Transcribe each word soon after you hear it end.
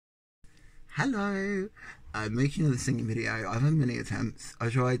Hello! I'm making another singing video. I've had many attempts. I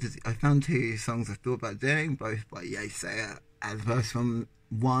found two songs I thought about doing, both by Yeasayer. As the first one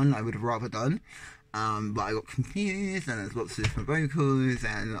I would have rather done, but I got confused and there's lots of different vocals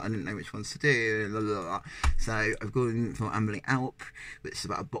and I didn't know which ones to do, blah, blah, blah. So I've gone for Ambling, which is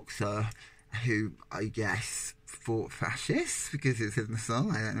about a boxer who I guess fought fascists because it's in the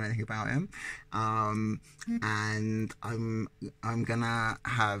song. I don't know anything about him, and I'm gonna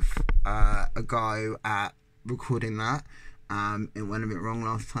have a go at recording that. It went a bit wrong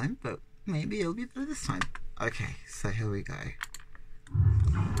last time, but maybe it'll be better this time. Okay, so here we go.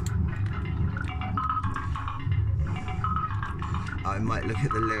 I might look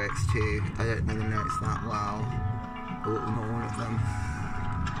at the lyrics too. I don't know the lyrics that well, or not all of them.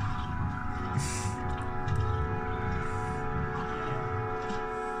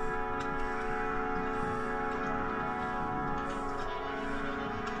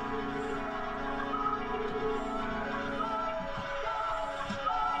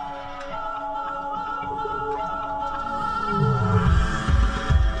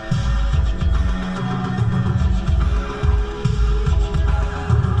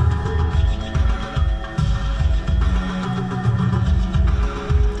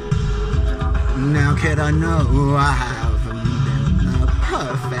 Now kid, I know I haven't been a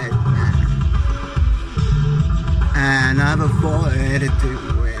perfect man, and I've avoided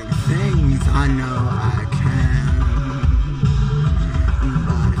doing things I know I can.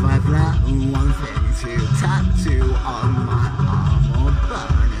 But if I've learned one thing to tattoo on my arm or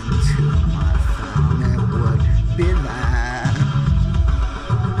burn into my thumb, it would be that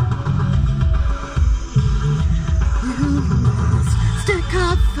you must stick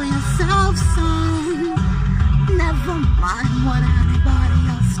up for yourself, son. Never mind what anybody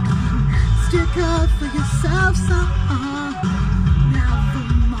else done. Stick up for yourself, son. Never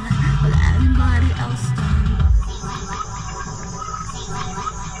mind what anybody else done.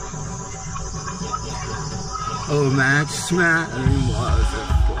 Oh, Matchman was a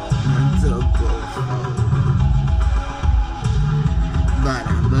formidable foe, but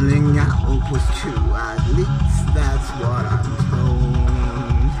Ambling was true, at least that's what I'm told.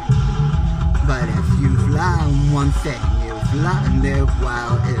 But if you've learned one thing, you've learned it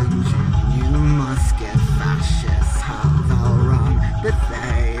well in June. You must give fascists how they'll run, but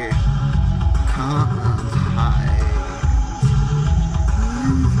they can't hide.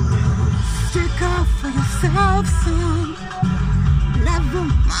 Stick up for yourself, son. Never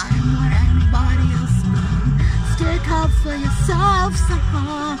mind what anybody else done. Stick up for yourself,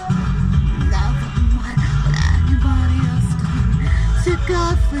 son. Never mind what anybody else done. Stick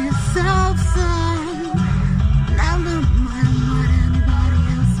up for yourself, son. Never mind what anybody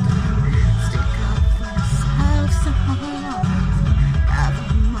else done. Stick up for yourself, son. Never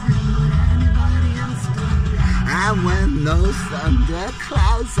mind what anybody else done. And when those thunder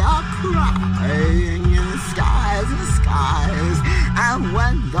clouds are crying in the skies, and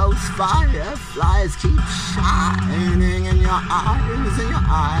when those fireflies keep shining in your eyes,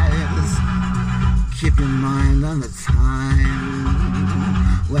 keep your mind on the time,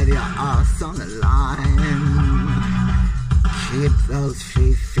 with your arse on the line. Keep those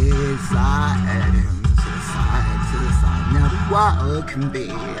 3 feet sliding to the side. Now the world can be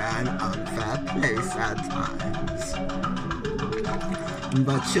an unfair place at times,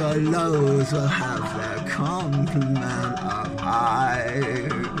 but your lows will have their complement of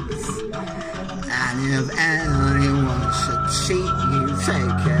highs. And if anyone should cheat you,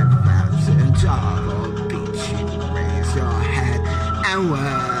 take advantage of, or beat you, raise your head and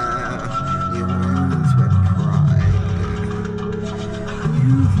wear your wounds with pride.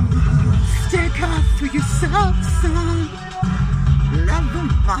 You must stick up for yourself, son. Never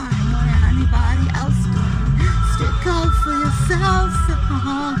mind what anybody else does. Stick up for yourself, son.